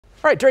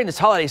All right, during this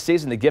holiday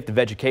season, the gift of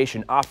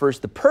education offers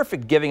the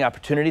perfect giving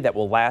opportunity that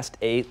will last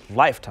a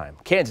lifetime.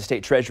 Kansas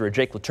State Treasurer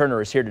Jake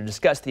LaTurner is here to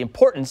discuss the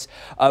importance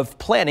of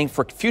planning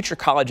for future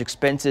college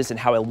expenses and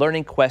how a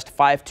Learning Quest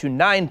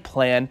 529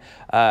 plan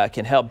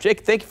can help.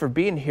 Jake, thank you for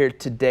being here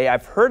today.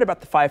 I've heard about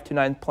the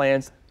 529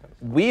 plans.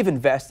 We've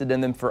invested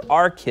in them for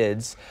our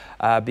kids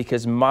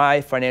because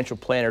my financial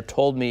planner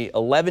told me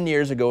 11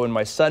 years ago when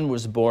my son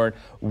was born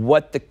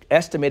what the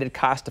estimated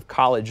cost of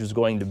college was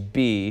going to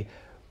be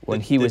when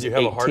he was 18.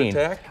 Did you have a heart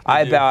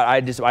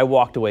attack? I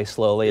walked away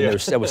slowly, and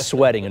there was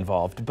sweating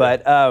involved.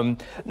 But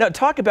no,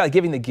 talk about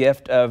giving the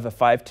gift of a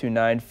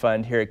 529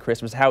 fund here at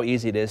Christmas. How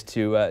easy it is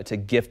to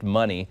gift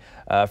money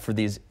for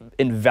these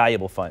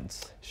invaluable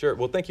funds. Sure.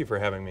 Well, thank you for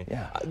having me.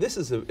 Yeah. This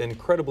is an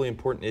incredibly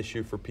important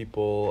issue for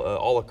people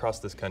all across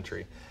this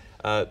country.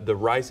 The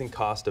rising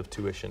cost of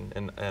tuition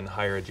and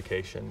higher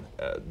education.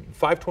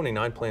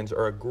 529 plans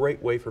are a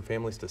great way for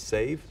families to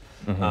save.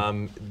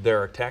 There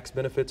are tax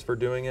benefits for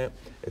doing it.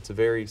 It's a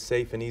very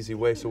safe and easy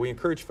way. So we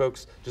encourage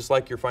folks, just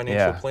like your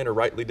financial planner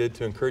rightly did,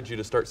 to encourage you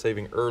to start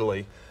saving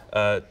early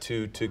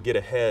to get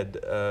ahead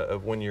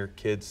of when your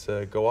kids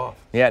go off.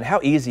 Yeah, and how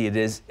easy it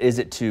is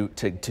it to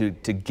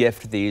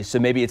gift these? So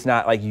maybe it's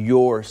not like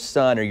your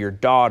son or your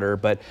daughter,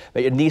 but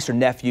a niece or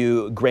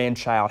nephew,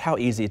 grandchild. How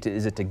easy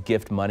is it to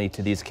gift money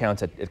to these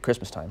accounts at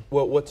Christmas time?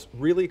 Well, what's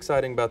really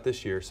exciting about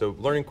this year, so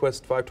Learning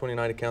Quest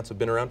 529 accounts have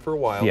been around for a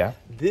while. Yeah.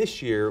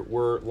 This year,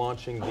 we're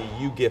launching the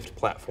YouGift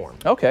platform.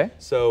 Okay.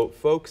 So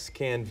folks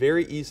can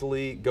very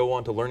easily go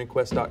on to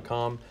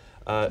learningquest.com,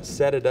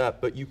 set it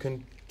up, but you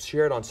can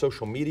share it on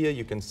social media.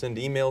 You can send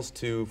emails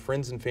to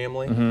friends and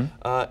family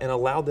and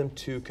allow them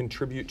to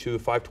contribute to a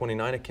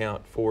 529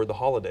 account for the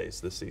holidays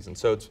this season.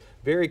 So it's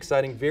very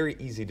exciting, very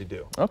easy to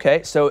do.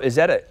 Okay, so is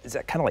that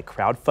kind of like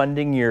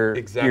crowdfunding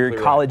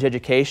your college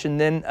education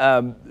then?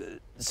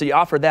 So you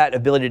offer that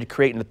ability to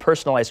create a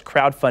personalized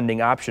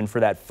crowdfunding option for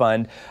that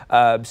fund.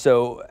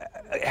 So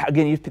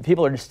again,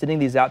 people are just sending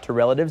these out to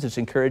relatives. It's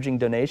encouraging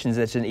donations.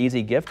 It's an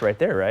easy gift right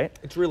there, right?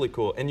 It's really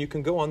cool. And you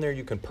can go on there,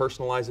 you can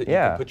personalize it, you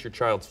can put your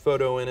child's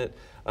photo in it,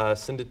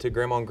 send it to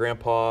grandma and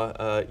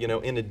grandpa, you know,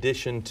 in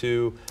addition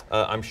to,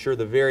 I'm sure,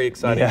 the very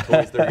exciting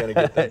toys they're going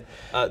to get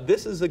them.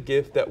 This is a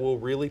gift that will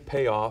really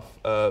pay off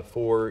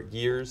for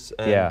years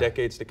and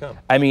decades to come.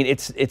 I mean,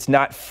 it's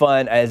not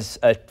fun as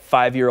a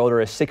 5-year-old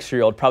or a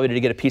 6-year-old probably to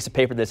get a piece of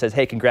paper that says,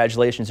 hey,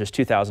 congratulations, there's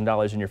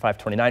 $2,000 in your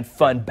 529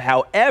 fund.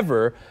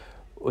 However,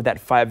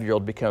 that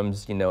 5-year-old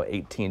becomes,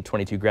 18,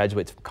 22,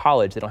 graduates from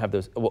college, they don't have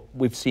those. What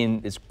we've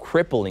seen is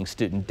crippling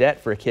student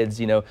debt for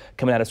kids,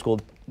 coming out of school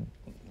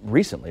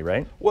recently,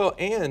 right? Well,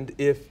 and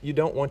if you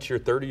don't want your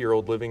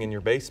 30-year-old living in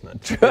your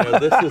basement,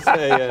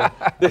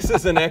 this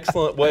is an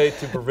excellent way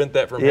to prevent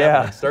that from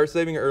happening. Start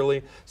saving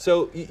early,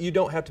 so you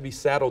don't have to be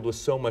saddled with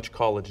so much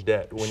college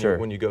debt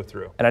when you go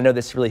through. And I know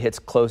this really hits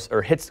close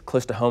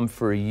to home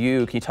for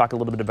you. Can you talk a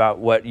little bit about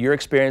what your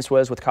experience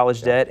was with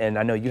college debt? And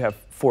I know you have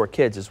 4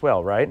 kids as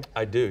well, right?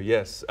 I do,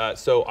 yes.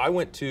 So I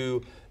went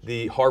to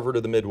the Harvard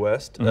of the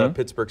Midwest,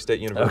 Pittsburgh State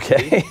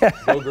University,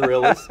 go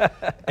Gorillas,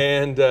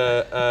 and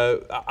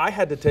I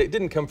had to take, it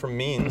didn't come from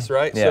means,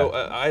 right? So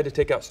I had to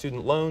take out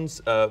student loans,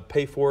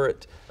 pay for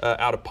it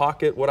out of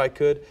pocket, what I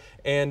could,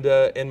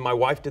 and my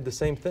wife did the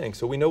same thing.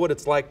 So we know what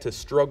it's like to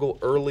struggle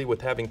early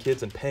with having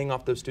kids and paying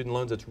off those student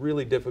loans. It's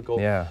really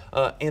difficult.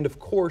 And of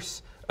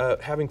course,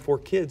 having 4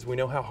 kids, we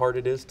know how hard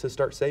it is to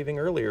start saving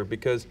earlier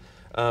because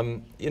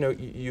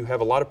you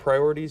have a lot of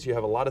priorities, you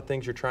have a lot of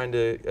things you're trying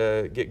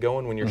to get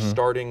going when you're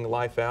starting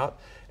life out,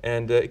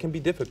 and it can be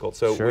difficult.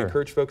 So we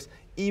encourage folks,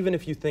 even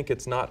if you think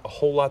it's not a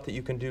whole lot that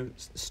you can do,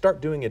 start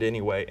doing it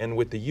anyway. And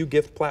with the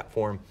YouGift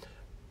platform,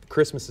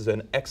 Christmas is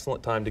an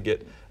excellent time to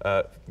get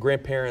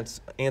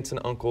grandparents, aunts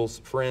and uncles,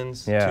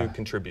 friends to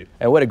contribute.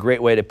 And what a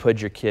great way to put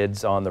your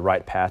kids on the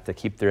right path to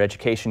keep their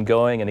education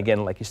going. And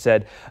again, like you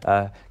said,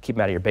 keep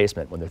them out of your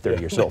basement when they're 30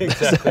 years old.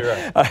 Exactly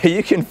right.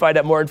 You can find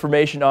out more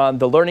information on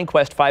the Learning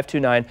Quest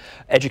 529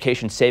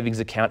 Education Savings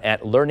Account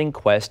at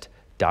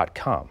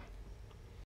learningquest.com.